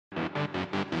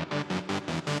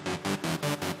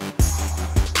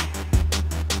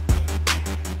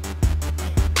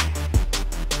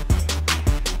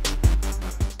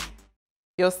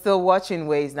You're still watching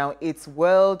Ways. Now, it's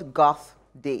World Goth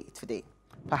Day today.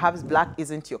 Perhaps black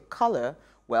isn't your color.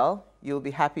 Well, you'll be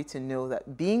happy to know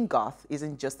that being goth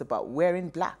isn't just about wearing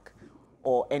black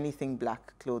or anything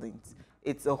black clothing.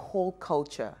 It's a whole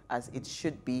culture, as it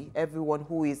should be. Everyone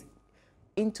who is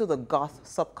into the goth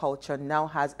subculture now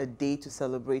has a day to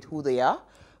celebrate who they are.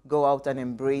 Go out and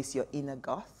embrace your inner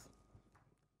goth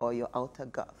or your outer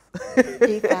goth.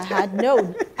 If I had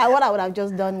known, what I would have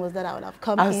just done was that I would have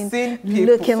come in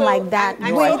looking So like that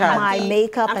with my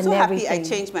makeup and everything. I'm so happy I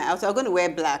changed my outfit. I'm going to wear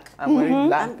black. I'm wearing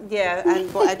black.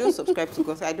 But I don't subscribe to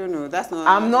goth. I don't know. That's not.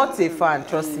 I'm not a fan,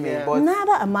 trust me. But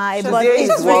neither am I. So But it's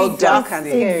just very dark and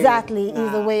scary. Exactly,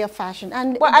 is a way of fashion.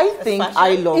 And well, I think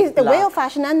I love it's a black. way of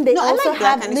fashion, and they also like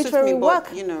black have and it suits literary me, work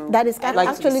but, you know, that is I like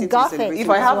to actually listen to gothic. celebrities If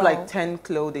I have as like well. 10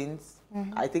 clothings,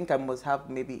 I think I must have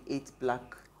maybe 8 black.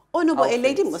 Oh no, but outfits. a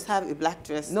lady must have a black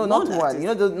dress. No, not one.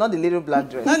 You know, not the little black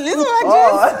dress. Not little black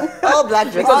dress. All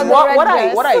black dress. Because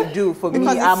dress. what I do for me,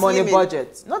 Because it's I'm on a slimming.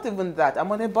 budget. Not even that.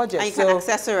 I'm on a budget. And you can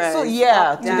accessorize. So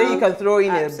yeah, Up, today down. you can throw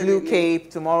in Absolutely. a blue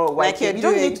cape, tomorrow a white Like you're cape. You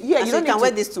don't doing. need. Yeah, you don't can need wear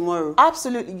to, this tomorrow.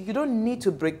 Absolutely, you don't need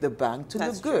to break the bank to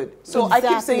That's look true. good. So I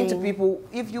keep saying to Exactly. people,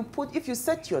 if you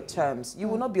set your terms, you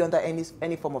will not be under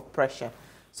any form of pressure.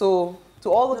 So to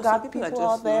all the No, God some people are people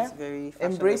just out there, not very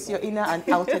embrace your fashionable. inner and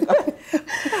outer God.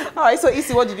 All right, so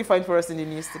Isi, what did you find for us in the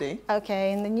news today?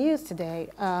 Okay, in the news today,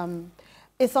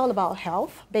 it's all about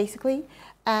health, basically.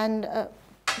 And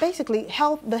basically,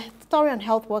 the story on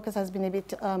health workers has been a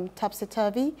bit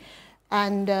topsy-turvy.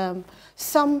 And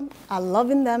some are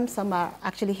loving them, some are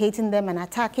actually hating them and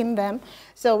attacking them.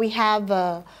 So we have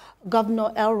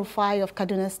Governor El-Rufai of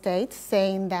Kaduna State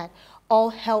saying that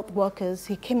all health workers,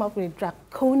 he came up with a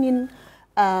draconian,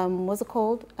 what's it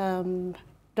called?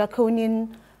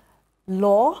 Draconian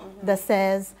law that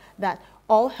says that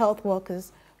all health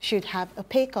workers should have a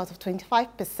pay cut of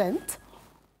 25%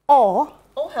 or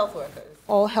All health workers.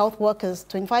 all health workers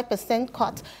 25%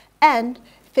 cut and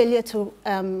failure to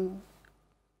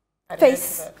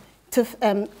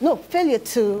failure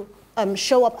to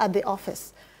show up at the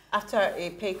office. After a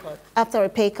pay cut. After a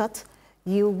pay cut,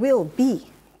 you will be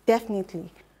definitely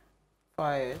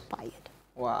Fired. fired.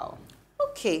 Wow.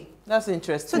 Okay. That's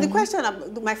interesting. So the question,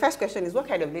 my first question is, what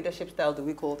kind of leadership style do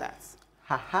we call that?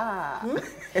 Haha.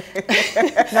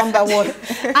 Number one.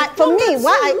 For me,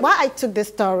 why I took this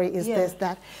story is this,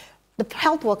 that the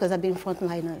health workers have been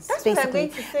frontliners, That's basically. what I'm going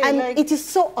to say, And like- it is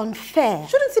so unfair.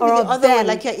 Shouldn't it be for the other way, them.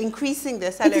 like you're increasing their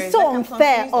It salaries? is so Like, I'm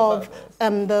unfair confused of about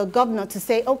this. the governor to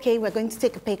say, okay, we're going to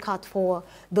take a pay cut for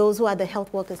those who are the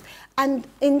health workers. And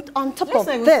on top Let's of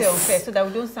not even this, say unfair so that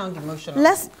we don't sound emotional.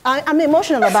 I'm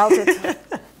emotional about it.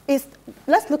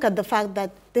 Let's look at the fact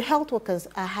that the health workers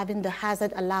are having the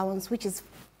hazard allowance, which is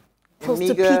close to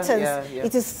Meager, pittance. yeah.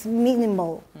 It is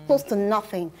minimal, close to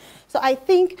nothing. So I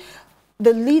think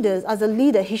the leaders, as a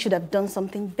leader, he should have done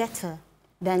something better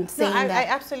than saying I that.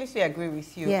 absolutely agree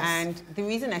with you. Yes. And the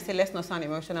reason I say let's not sound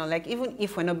emotional, like even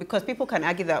if we're not, because people can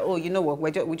argue that, oh, you know what,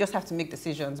 we just have to make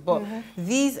decisions. But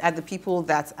these are the people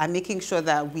that are making sure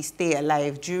that we stay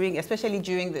alive especially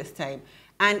during this time.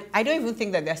 And I don't even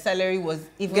think that their salary was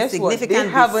even Guess what? significant They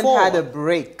haven't before. had a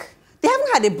break. They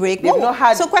haven't had a break. They've not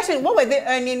had- So question, what were they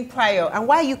earning prior? And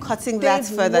why are you cutting that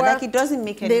They've further? Like worked- it doesn't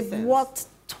make any They've sense. worked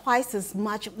twice as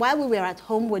much. While we were at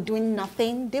home, we're doing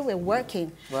nothing. They were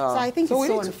working. Wow. So I think we it's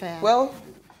so need to- unfair. Well,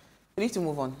 we need to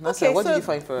move on. Nasa, what did you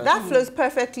find for us? That flows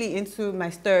perfectly into my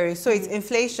story. So it's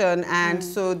inflation, and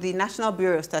so the National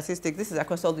Bureau of Statistics, this is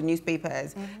across all the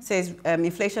newspapers, says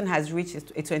inflation has reached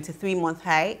a 23-month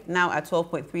high, now at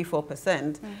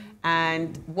 12.34%.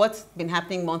 And what's been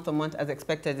happening month on month, as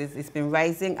expected, is it's been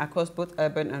rising across both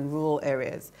urban and rural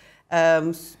areas.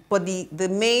 But the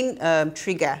main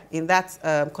trigger in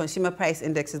that consumer price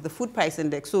index is the food price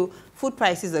index. So food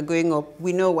prices are going up.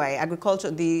 We know why.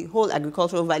 Agriculture, the whole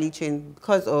agricultural value chain,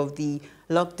 because of the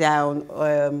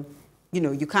lockdown, you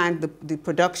know, you can't, the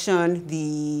production,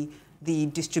 the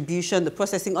distribution, the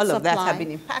processing, all of that Supply. have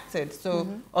been impacted. So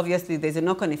obviously there's a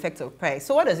knock-on effect of price.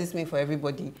 So what does this mean for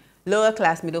everybody? Lower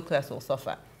class, middle class will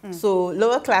suffer. So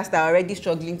lower class that are already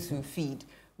struggling to feed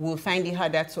will find it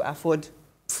harder to afford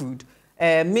food.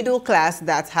 Middle class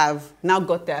that have now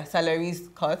got their salaries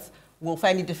cut will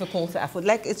find it difficult to afford.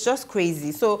 Like, it's just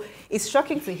crazy. So it's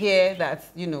shocking to hear that,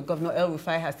 you know, Governor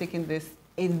El-Rufai has taken this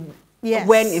in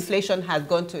when inflation has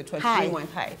gone to a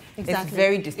 23-month high. Exactly. It's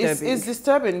very disturbing. It's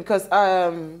disturbing because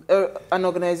an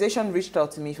organization reached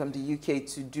out to me from the UK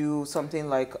to do something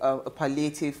like a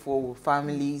palliative for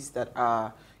families that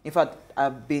are, in fact,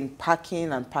 I've been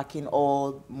packing and packing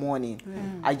all morning.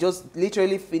 I just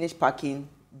literally finished packing,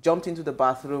 jumped into the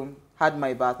bathroom, had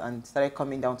my bath, and started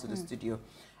coming down to the studio.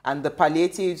 and the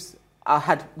palliatives, I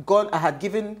had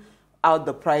given out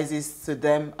the prices to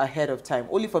them ahead of time,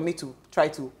 only for me to try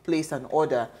to place an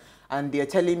order. And they're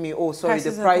telling me, oh, sorry,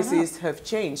 the prices have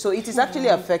changed. So it is actually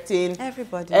affecting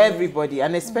everybody,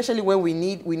 and especially when we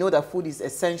know that food is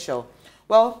essential.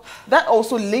 Well, that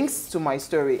also links to my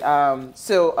story. The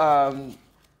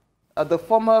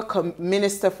former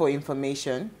Minister for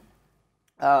Information,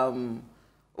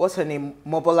 what's her name?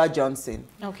 Mobola Johnson.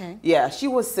 Okay. Yeah, she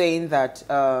was saying that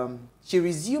she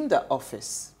resumed the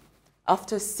office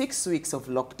after 6 weeks of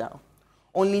lockdown,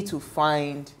 only to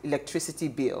find electricity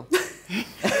bill.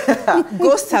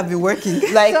 Ghosts have been working.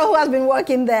 Like, so who has been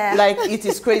working there? Like, it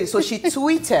is crazy. So she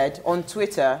tweeted on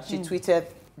Twitter,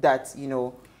 that, you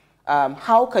know,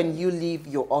 how can you leave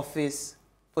your office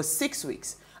for 6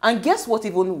 weeks? And guess what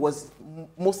even was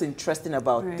most interesting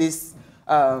about this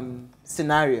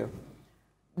scenario?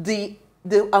 The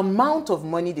amount of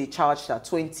money they charged her,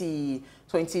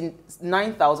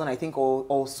 29,000, I think,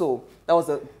 or so, that was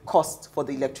the cost for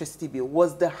the electricity bill,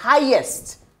 was the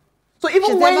highest. So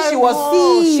even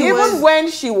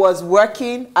when she was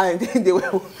working, and they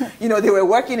were, you know, they were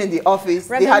working in the office,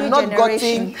 they had not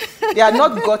gotten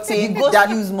that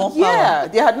use more power. Yeah,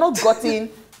 they had not gotten.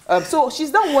 So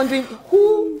she's now wondering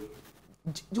who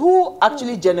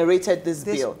actually generated this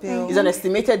bill. It's an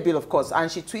estimated bill, of course.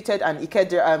 And she tweeted, and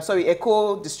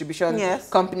Eco Distribution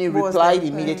Company replied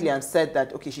immediately and said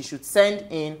that, okay, she should send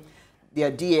in their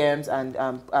DMs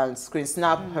and screen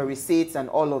snap her receipts and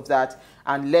all of that,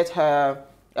 and let her,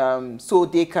 so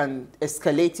they can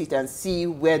escalate it and see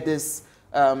where this,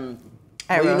 well,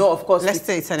 you know, of course, let's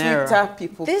say it's an Twitter error.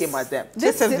 People came at them.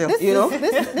 This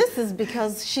is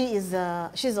because she's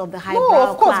of the high No,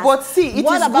 of course, but see, it is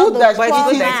good that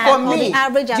it is for me.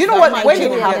 Do you know what? When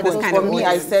it happened for me,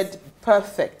 I said,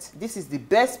 perfect. This is the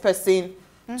best person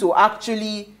to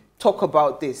actually talk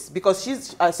about this, because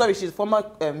she's she's former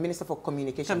Minister for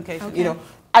Communication. You know,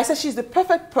 I said she's the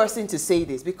perfect person to say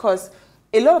this, because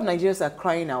a lot of Nigerians are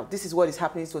crying out. This is what is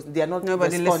happening to us. They are not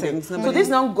responding. So this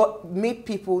now made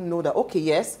people know that, okay,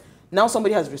 yes, now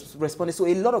somebody has responded. So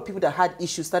a lot of people that had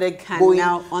issues started going,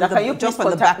 can you please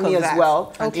contact me as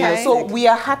well? Okay. You know, so we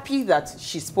are happy that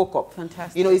she spoke up.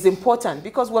 Fantastic. You know, it's important,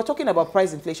 because we're talking about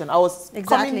price inflation. I was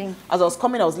coming, I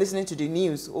was listening to the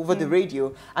news over the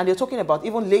radio, and they're talking about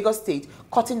even Lagos State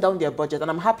cutting down their budget. And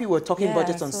I'm happy we're talking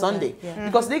budgets on Sunday,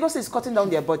 because Lagos State is cutting down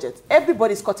their budget.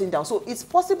 Everybody's cutting down. So it's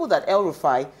possible that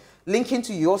El-Rufai, linking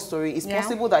to your story, it's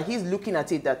possible that he's looking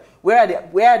at it, that where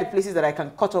are the places that I can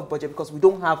cut off budget, because we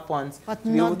don't have funds. But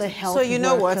not the health workers. So you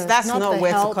know what? That's not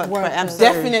where to cut.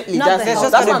 Definitely, that's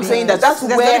what I'm saying. That's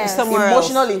where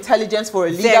emotional intelligence for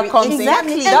a leader comes in.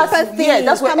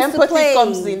 That's where empathy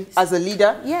comes in as a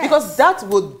leader, because that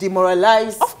will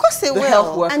demoralize. Of course, it will,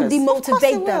 health workers, and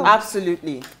demotivate them.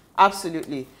 Absolutely,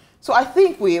 absolutely. So I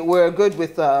think we're good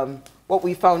with what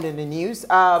we found in the news.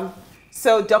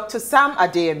 So Dr. Sam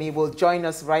Adeyemi will join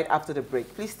us right after the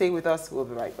break. Please stay with us. We'll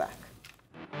be right back.